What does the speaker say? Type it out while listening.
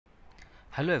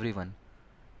Hello everyone,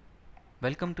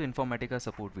 welcome to Informatica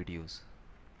support videos.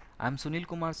 I am Sunil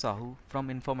Kumar Sahu from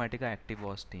Informatica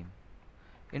ActiveVOS team.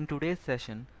 In today's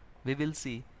session, we will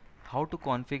see how to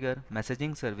configure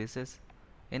messaging services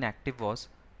in ActiveVOS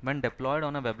when deployed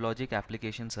on a WebLogic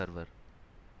application server.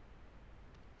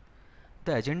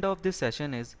 The agenda of this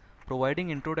session is providing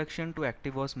introduction to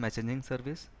ActiveVOS messaging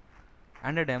service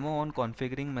and a demo on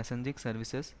configuring messaging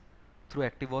services through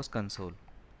ActiveVOS Console.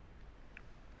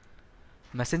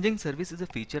 Messaging service is a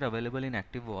feature available in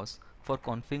ActiveVOS for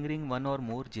configuring one or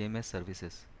more JMS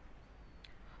services.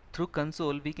 Through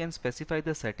console, we can specify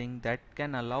the setting that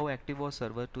can allow ActiveVOS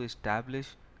server to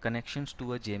establish connections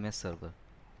to a JMS server.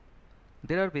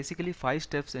 There are basically 5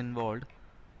 steps involved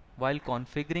while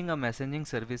configuring a messaging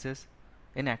services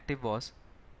in ActiveVOS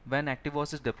when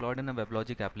ActiveVOS is deployed in a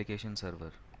WebLogic application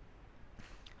server.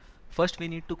 First, we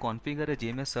need to configure a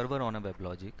JMS server on a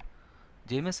WebLogic.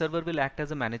 JMS server will act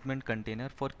as a management container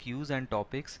for queues and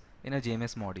topics in a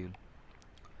JMS module.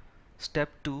 Step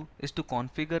 2 is to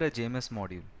configure a JMS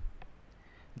module.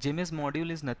 JMS module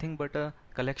is nothing but a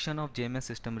collection of JMS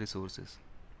system resources.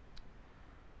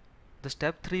 The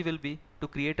step 3 will be to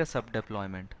create a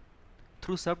sub-deployment.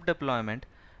 Through sub-deployment,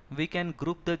 we can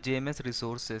group the JMS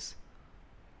resources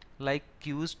like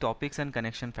queues, topics and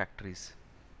connection factories.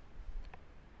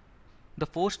 The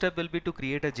fourth step will be to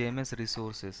create a JMS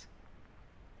resources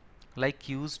like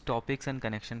queues, topics and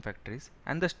connection factories,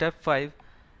 and the step 5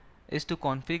 is to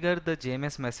configure the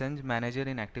JMS message manager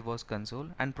in ActiveVOS console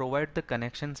and provide the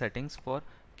connection settings for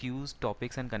queues,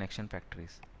 topics and connection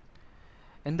factories.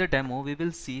 In the demo, we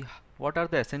will see what are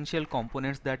the essential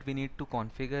components that we need to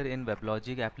configure in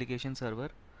WebLogic application server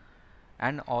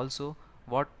and also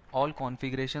what all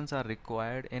configurations are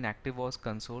required in ActiveVOS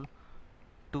console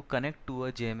to connect to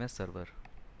a JMS server.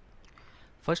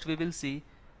 First, we will see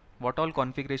what all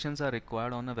configurations are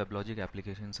required on a WebLogic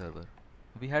application server.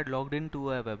 We had logged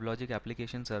into a WebLogic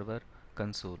application server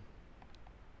console.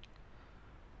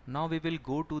 Now we will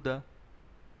go to the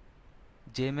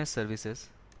JMS services.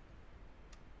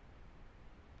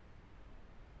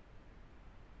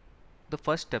 The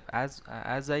first step, as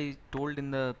I told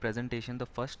in the presentation, the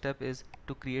first step is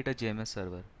to create a JMS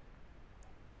server.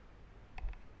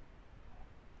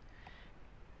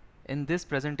 In this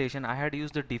presentation, I had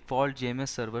used the default JMS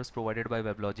servers provided by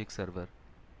WebLogic server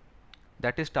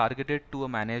that is targeted to a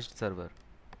managed server.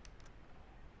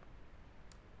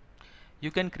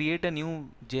 You can create a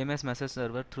new JMS message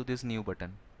server through this new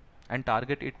button and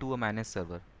target it to a managed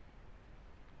server.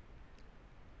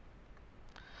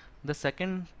 The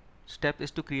second step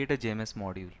is to create a JMS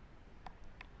module.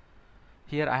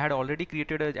 Here I had already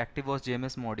created an ActiveVOS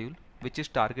JMS module which is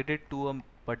targeted to a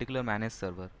particular managed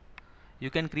server. You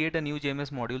can create a new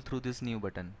JMS module through this new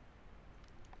button.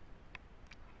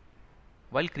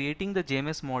 While creating the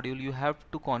JMS module, you have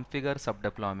to configure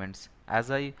sub-deployments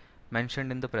as I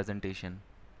mentioned in the presentation.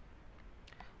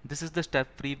 This is the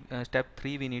step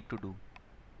 3 we need to do.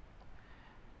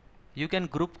 You can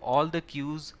group all the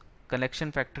queues,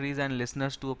 connection factories and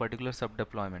listeners to a particular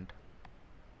sub-deployment.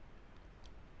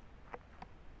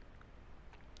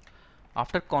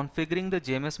 After configuring the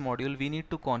JMS module, we need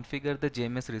to configure the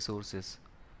JMS resources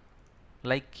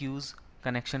like queues,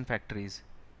 connection factories,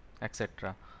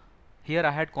 etc. Here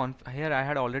I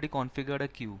had already configured a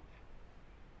queue,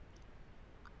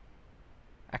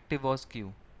 ActiveVOS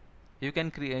queue. You can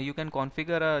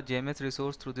configure a JMS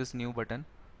resource through this new button.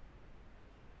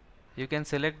 You can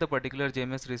select the particular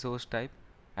JMS resource type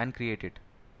and create it.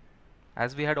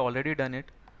 As we had already done it,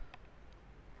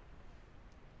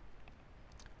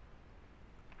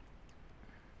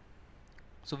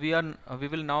 so we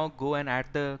will now go and add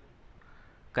the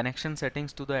connection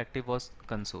settings to the ActiveVOS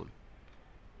console.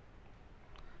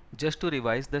 Just to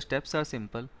revise, the steps are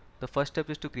simple. The first step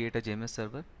is to create a JMS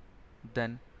server,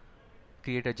 then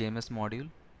create a JMS module,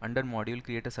 under module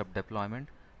create a sub-deployment,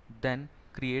 then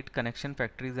create connection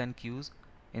factories and queues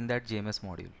in that JMS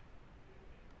module.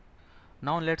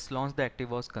 Now let's launch the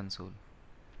ActiveVOS console.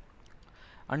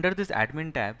 Under this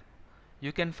admin tab,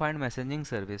 you can find messaging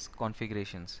service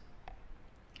configurations.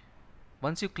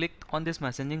 Once you click on this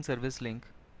messaging service link,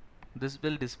 this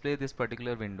will display this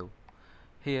particular window.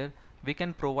 Here we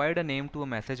can provide a name to a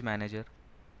message manager.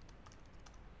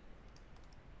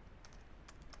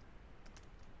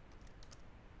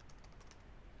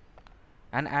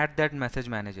 And add that message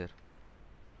manager.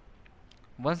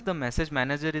 Once the message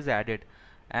manager is added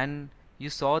and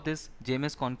you saw this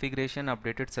JMS configuration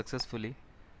updated successfully,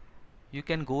 you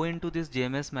can go into this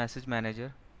JMS message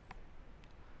manager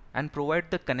and provide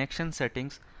the connection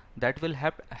settings that will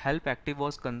help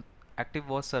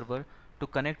ActiveVOS server to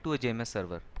connect to a JMS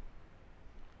server.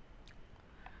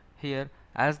 Here,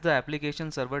 as the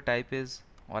application server type is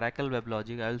Oracle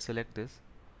WebLogic, I will select this.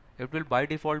 It will by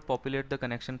default populate the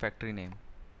connection factory name.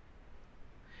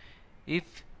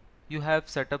 If you have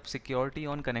set up security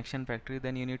on connection factory,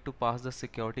 then you need to pass the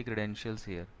security credentials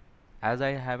here. As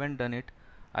I haven't done it,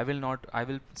 I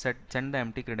will send the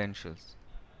empty credentials.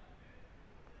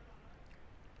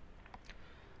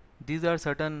 These are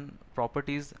certain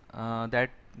properties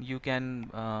that you can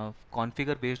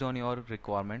configure based on your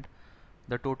requirement.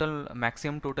 The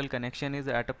maximum total connection is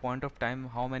at a point of time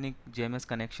how many JMS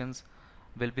connections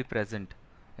will be present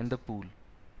in the pool.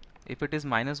 If it is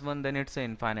 -1, then it's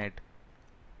infinite.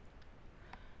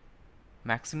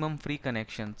 Maximum free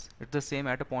connections, it's the same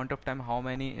at a point of time how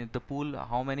many in the pool,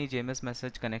 how many JMS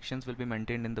message connections will be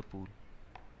maintained in the pool.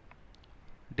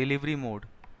 Delivery mode,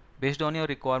 based on your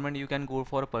requirement you can go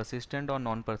for a persistent or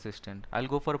non-persistent. I'll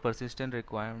go for a persistent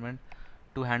requirement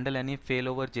to handle any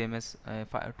failover JMS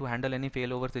to handle any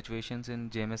failover situations in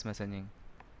JMS messaging.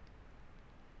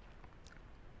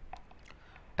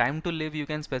 Time to live, you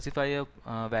can specify a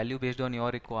value based on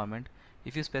your requirement.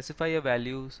 If you specify a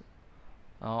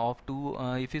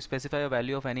if you specify a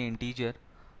value of any integer,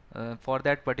 for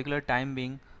that particular time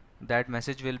being, that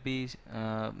message will be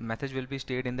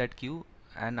stayed in that queue,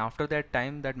 and after that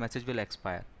time that message will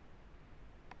expire.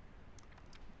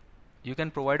 You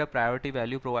can provide a priority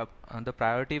value. The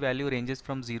priority value ranges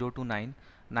from 0 to 9.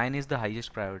 9 is the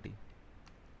highest priority.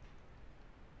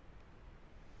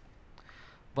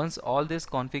 Once all these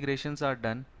configurations are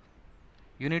done,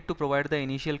 you need to provide the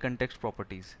initial context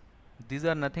properties. These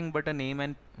are nothing but a name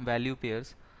and value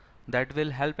pairs that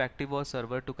will help ActiveVOS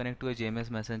server to connect to a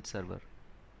JMS message server.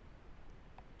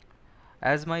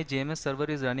 As my JMS server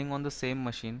is running on the same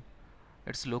machine,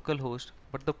 it's localhost,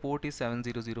 but the port is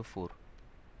 7004.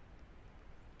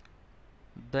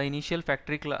 The initial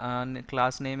factory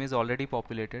class name is already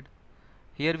populated.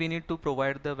 Here we need to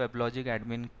provide the WebLogic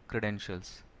admin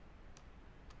credentials.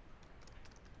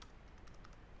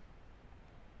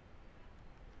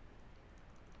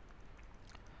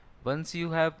 Once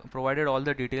you have provided all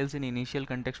the details in initial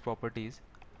context properties,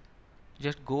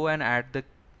 just go and add the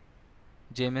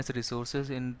JMS resources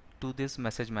into this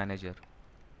message manager.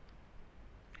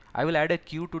 I will add a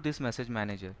queue to this message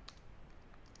manager.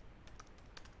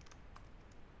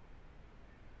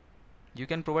 You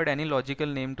can provide any logical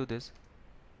name to this.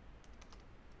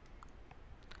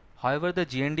 However, the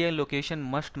GNDI location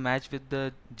must match with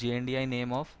the GNDI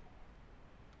name of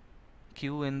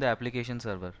queue in the application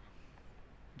server.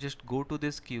 Just go to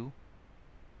this queue.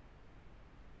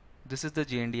 This is the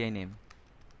GNDI name.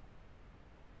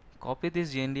 Copy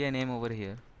this GNDI name over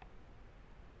here.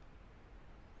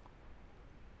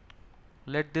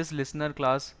 Let this listener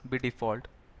class be default.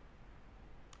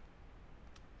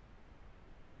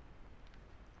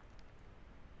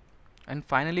 And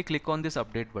finally click on this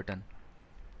update button.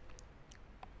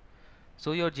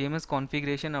 So your JMS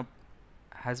configuration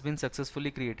has been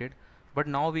successfully created, but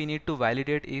now we need to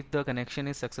validate if the connection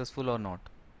is successful or not.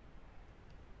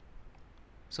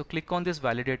 So click on this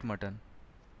validate button.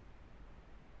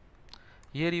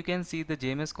 Here you can see the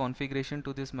JMS configuration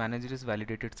to this manager is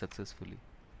validated successfully.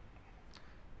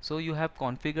 So you have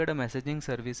configured a messaging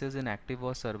services in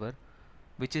ActiveVOS server,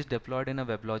 which is deployed in a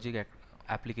WebLogic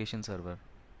application server.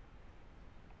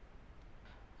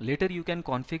 Later you can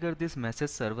configure this message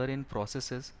server in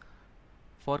processes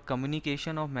for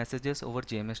communication of messages over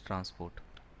JMS transport.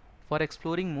 For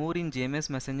exploring more in JMS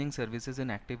messaging services in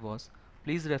ActiveVOS,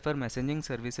 please refer messaging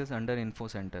services under Info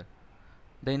Center.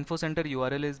 The Info Center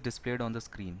URL is displayed on the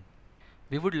screen.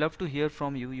 We would love to hear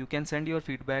from you. You can send your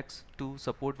feedbacks to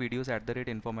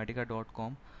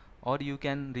supportvideos@informatica.com, or you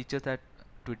can reach us at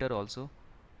Twitter also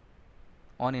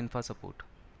on InfaSupport.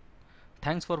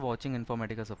 Thanks for watching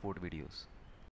Informatica support videos.